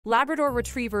Labrador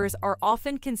Retrievers are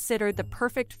often considered the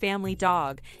perfect family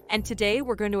dog, and today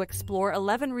we're going to explore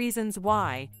 11 reasons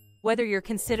why. Whether you're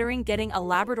considering getting a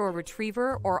Labrador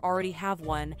Retriever or already have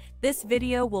one, this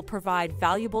video will provide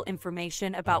valuable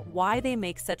information about why they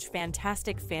make such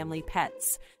fantastic family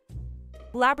pets.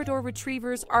 Labrador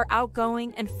Retrievers are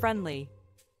outgoing and friendly.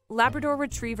 Labrador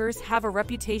Retrievers have a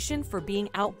reputation for being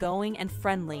outgoing and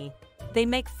friendly. They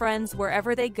make friends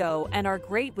wherever they go and are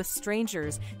great with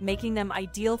strangers, making them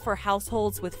ideal for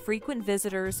households with frequent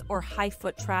visitors or high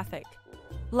foot traffic.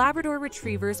 Labrador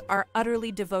Retrievers are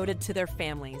utterly devoted to their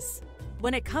families.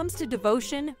 When it comes to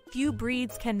devotion, few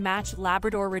breeds can match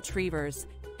Labrador Retrievers.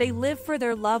 They live for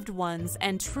their loved ones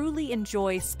and truly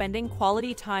enjoy spending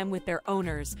quality time with their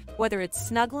owners, whether it's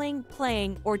snuggling,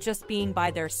 playing, or just being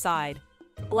by their side.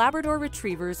 Labrador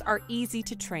Retrievers are easy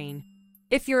to train.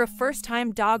 If you're a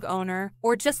first-time dog owner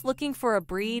or just looking for a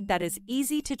breed that is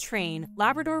easy to train,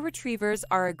 Labrador Retrievers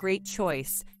are a great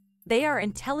choice. They are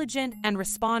intelligent and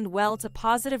respond well to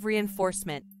positive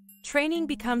reinforcement. Training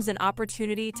becomes an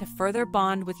opportunity to further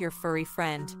bond with your furry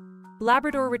friend.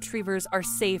 Labrador Retrievers are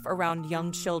safe around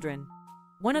young children.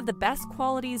 One of the best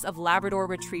qualities of Labrador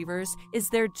Retrievers is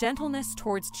their gentleness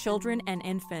towards children and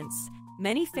infants.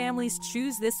 Many families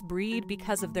choose this breed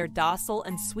because of their docile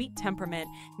and sweet temperament,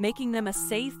 making them a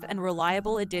safe and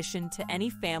reliable addition to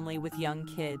any family with young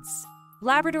kids.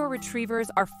 Labrador Retrievers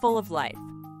are full of life.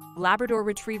 Labrador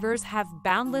Retrievers have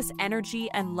boundless energy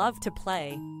and love to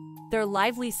play. Their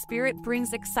lively spirit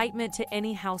brings excitement to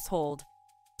any household.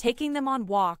 Taking them on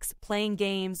walks, playing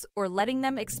games, or letting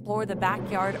them explore the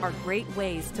backyard are great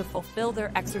ways to fulfill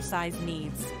their exercise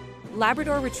needs.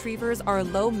 Labrador Retrievers are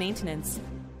low maintenance.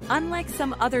 Unlike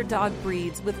some other dog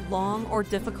breeds with long or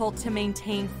difficult to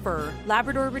maintain fur,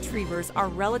 Labrador Retrievers are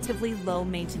relatively low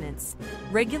maintenance.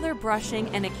 Regular brushing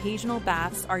and occasional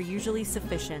baths are usually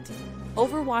sufficient.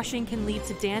 Overwashing can lead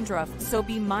to dandruff, so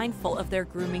be mindful of their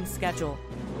grooming schedule.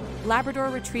 Labrador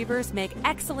Retrievers make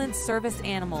excellent service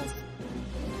animals.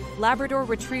 Labrador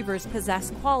Retrievers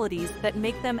possess qualities that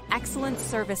make them excellent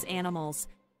service animals.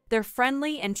 Their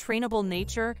friendly and trainable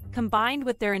nature, combined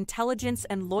with their intelligence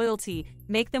and loyalty,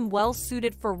 make them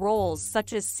well-suited for roles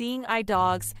such as seeing eye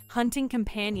dogs, hunting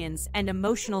companions, and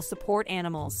emotional support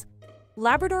animals.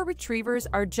 Labrador Retrievers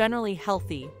are generally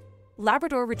healthy.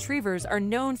 Labrador Retrievers are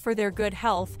known for their good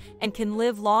health and can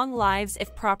live long lives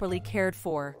if properly cared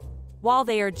for. While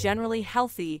they are generally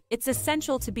healthy, it's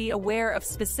essential to be aware of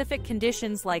specific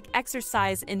conditions like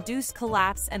exercise-induced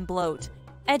collapse and bloat.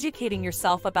 Educating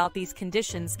yourself about these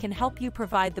conditions can help you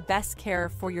provide the best care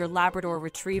for your Labrador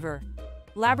Retriever.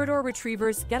 Labrador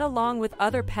Retrievers get along with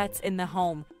other pets in the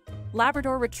home.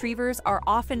 Labrador Retrievers are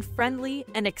often friendly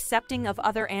and accepting of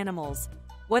other animals.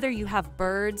 Whether you have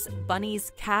birds,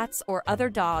 bunnies, cats, or other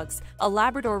dogs, a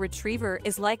Labrador Retriever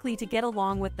is likely to get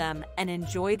along with them and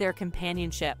enjoy their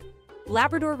companionship.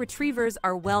 Labrador Retrievers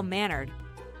are well-mannered.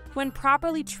 When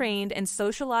properly trained and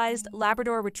socialized,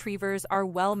 Labrador Retrievers are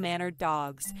well-mannered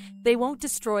dogs. They won't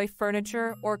destroy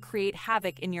furniture or create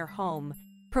havoc in your home.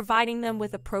 Providing them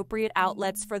with appropriate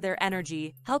outlets for their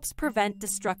energy helps prevent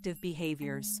destructive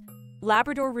behaviors.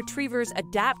 Labrador Retrievers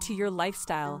adapt to your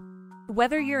lifestyle.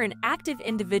 Whether you're an active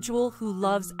individual who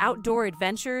loves outdoor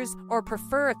adventures or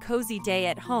prefer a cozy day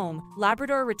at home,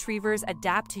 Labrador Retrievers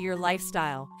adapt to your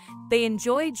lifestyle. They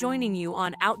enjoy joining you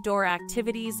on outdoor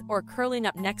activities or curling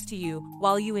up next to you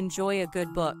while you enjoy a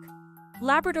good book.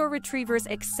 Labrador Retrievers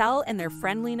excel in their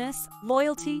friendliness,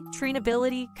 loyalty,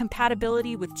 trainability,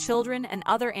 compatibility with children and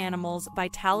other animals,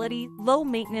 vitality, low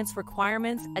maintenance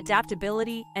requirements,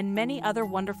 adaptability, and many other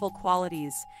wonderful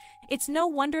qualities. It's no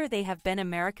wonder they have been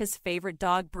America's favorite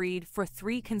dog breed for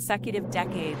 3 consecutive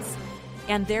decades.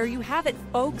 And there you have it,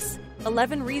 folks!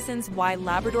 11 reasons why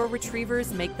Labrador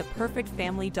Retrievers make the perfect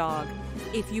family dog.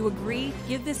 If you agree,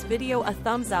 give this video a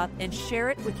thumbs up and share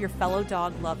it with your fellow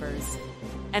dog lovers.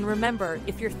 And remember,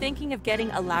 if you're thinking of getting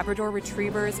a Labrador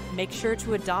Retrievers, make sure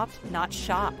to adopt, not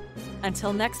shop.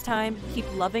 Until next time, keep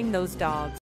loving those dogs.